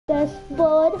best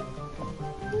bud.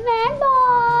 Man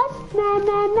boss. Man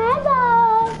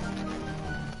boss.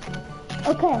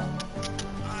 Okay.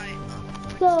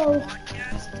 So,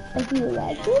 if you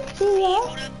like this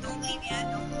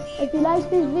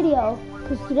video,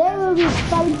 because today we'll be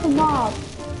fighting some mobs.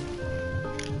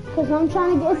 Because I'm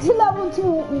trying to get to level 2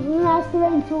 with Master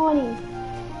Rank 20. And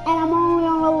I'm only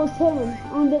on level 7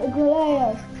 on the Galea.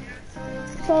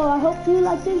 So I hope you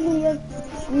like this video.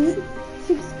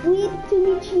 Subscribe to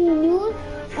me channel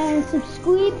and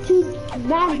subscribe to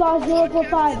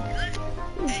MaxBoss045.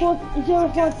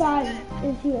 045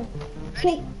 is here.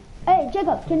 Okay. Hey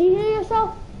Jacob, can you hear yourself?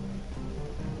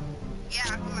 Yeah, I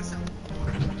hear myself.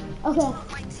 Okay.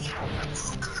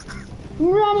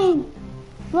 Running.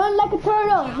 Run like a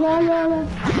turtle. Run.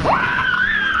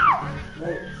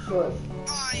 Wait, shush.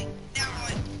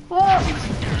 Help.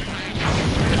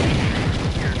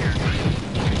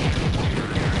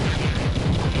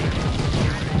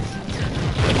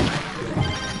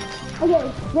 Okay,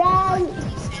 run.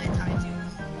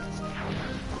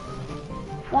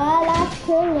 Run like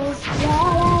turtles.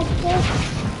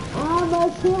 I'm a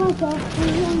turtle.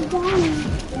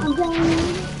 I'm dying.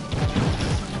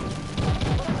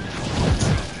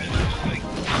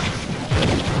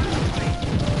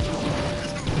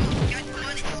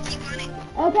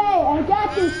 Okay, I got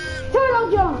this. Turtle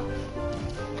jump.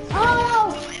 Oh no.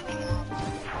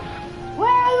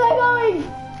 Where am I going?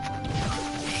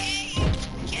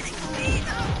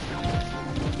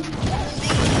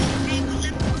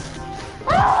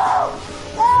 Oh!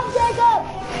 Oh, Jacob!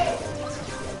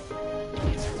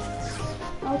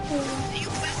 Okay.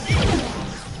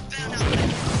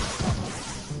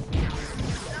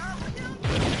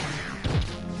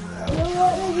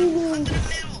 What are you doing?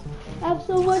 I have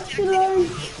so much to learn.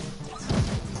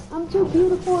 I'm too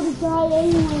beautiful to die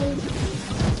anyway.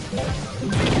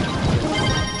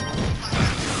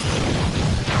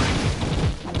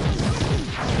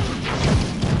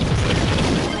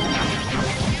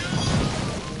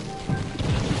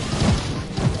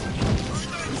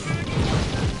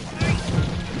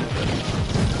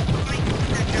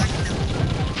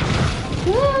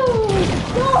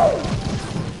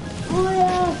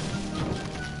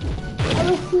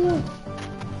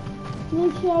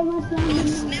 Make sure I must land in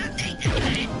there.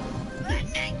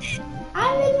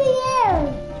 I'm in the air!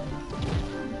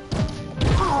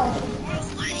 Oh.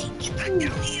 Get back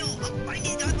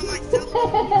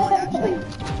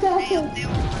down here! I'm fighting it by myself!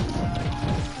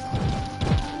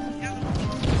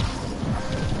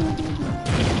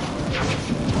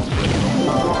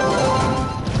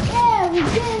 Yeah, we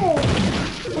did it!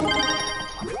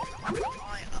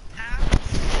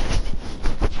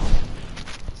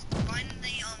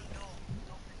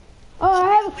 Oh,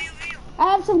 I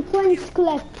have some coins to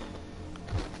collect.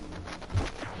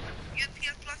 You have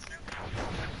PS Plus now?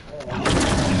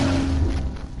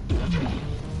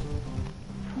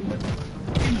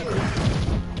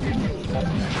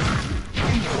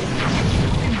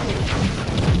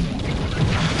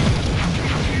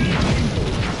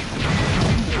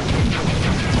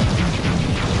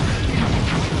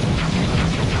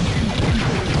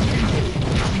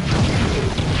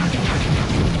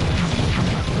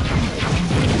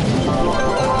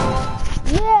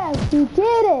 Yes, we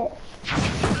did it.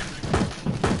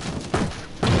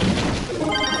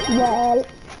 Well,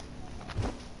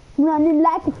 running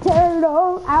like a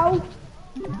turtle. Ow.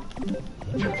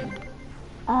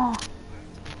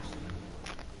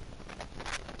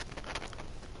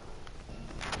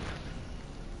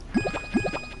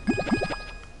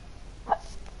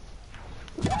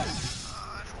 It's gonna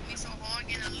be so hard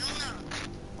getting a Luna.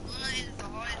 Luna is the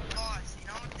hardest boss, and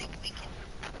I don't think we can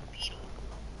beat him.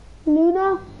 Luna?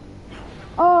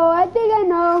 Oh, I think I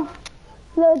know.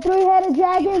 The three-headed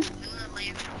dragon.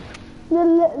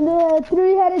 The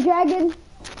three-headed dragon.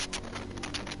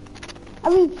 I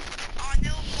mean... I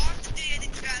never fought the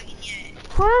three-headed dragon yet.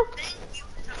 Huh? Thank you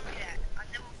for telling me that. I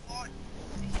never fought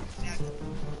the three-headed dragon.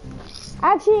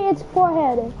 Actually, it's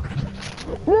four-headed.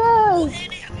 No!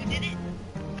 Four-headed? Have you did it?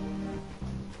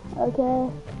 Okay.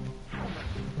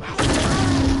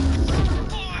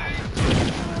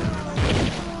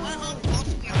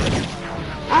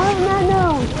 I do not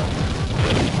know.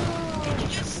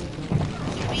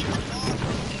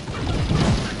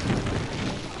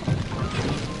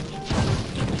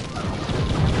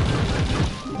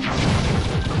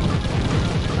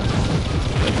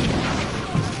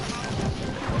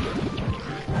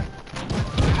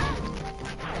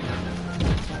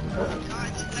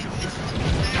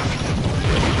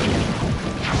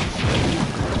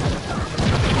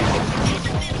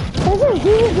 This is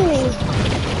easy.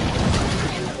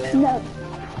 No.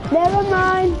 Never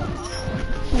mind.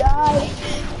 No.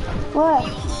 What?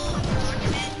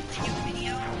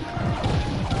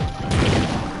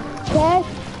 Okay.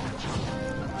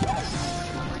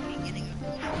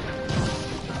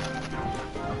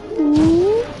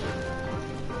 Mm-hmm.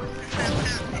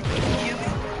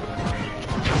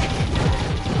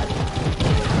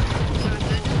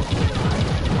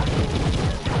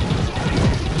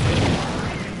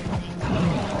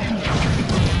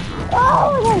 Oh,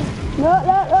 okay. No,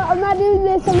 I'm not doing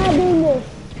this. I'm not doing this.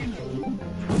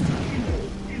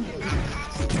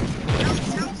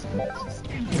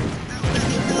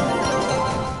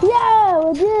 Yeah,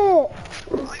 we did it.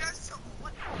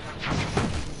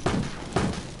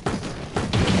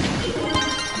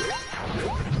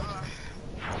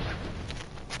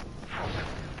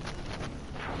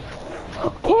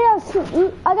 Okay,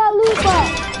 I got loot back.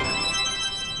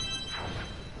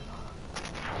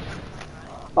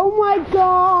 Oh my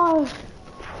gosh.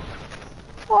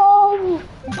 Oh,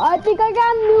 I think I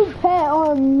got a new pet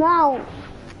or a mount.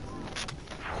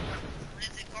 What is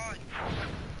it called?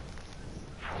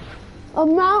 A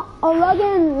mount, a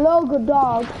Luggin logo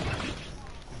dog.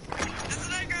 That's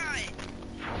what I got.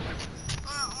 I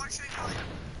want to show you one.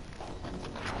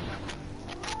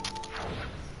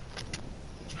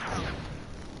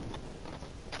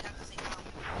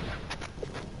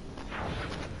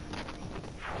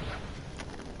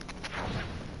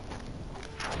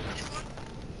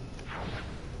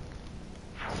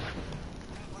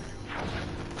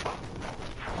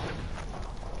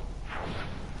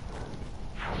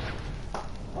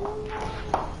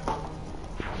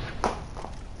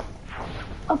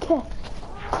 Okay.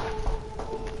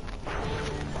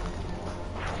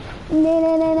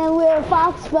 No, we're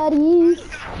fox buddies.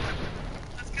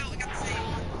 Let's go, we got the same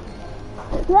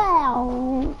one.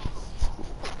 Wow.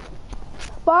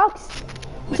 Fox,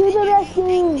 to the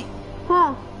rescue.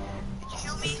 Huh? Did you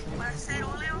hear me? What I said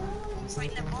earlier?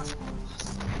 Fighting the boss.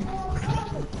 You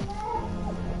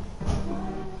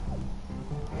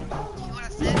hear what I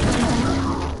said?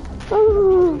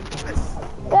 Ooh,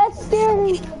 that's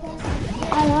scary.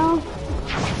 I know.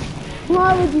 Why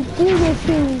would you do this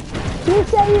to me? You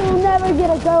say you will never get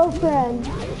a girlfriend.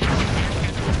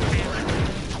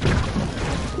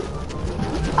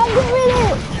 I'm getting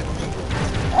it!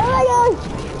 Oh my gosh!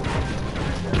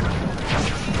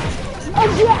 A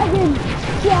dragon!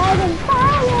 Dragon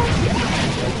fire!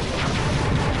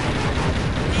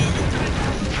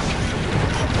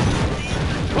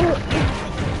 Oh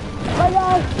my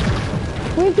gosh!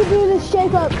 We could do this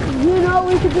shake up. You know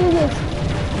we could do this.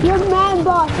 You're man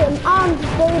boss and I'm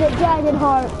beta dragon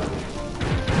heart.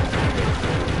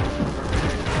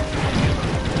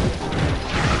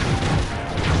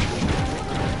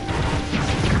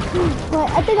 Wait,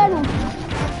 I think I know.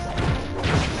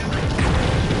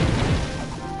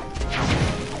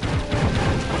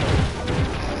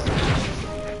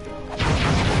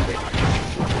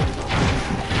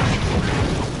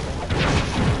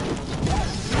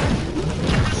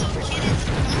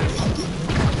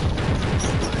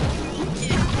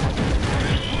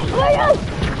 Oh my gosh!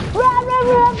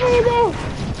 Run, baby!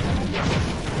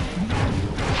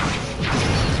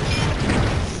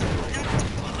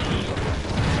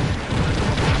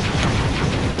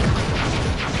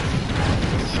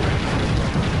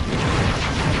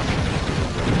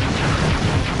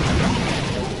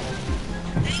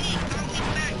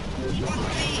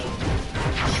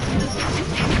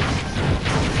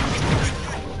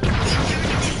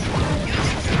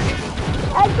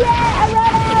 I can't! I ran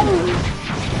out!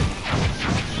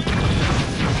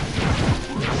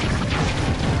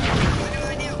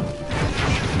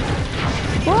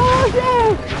 What was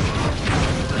there?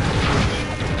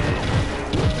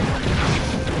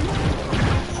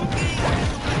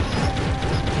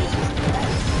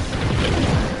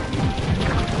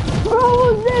 What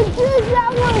was there? Choose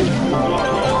that one!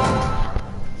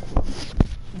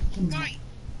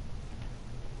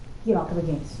 Get off of the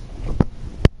games.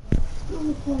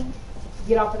 Okay.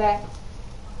 Get off of that.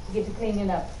 Get to cleaning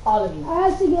up. All of you. I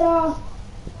have to get off.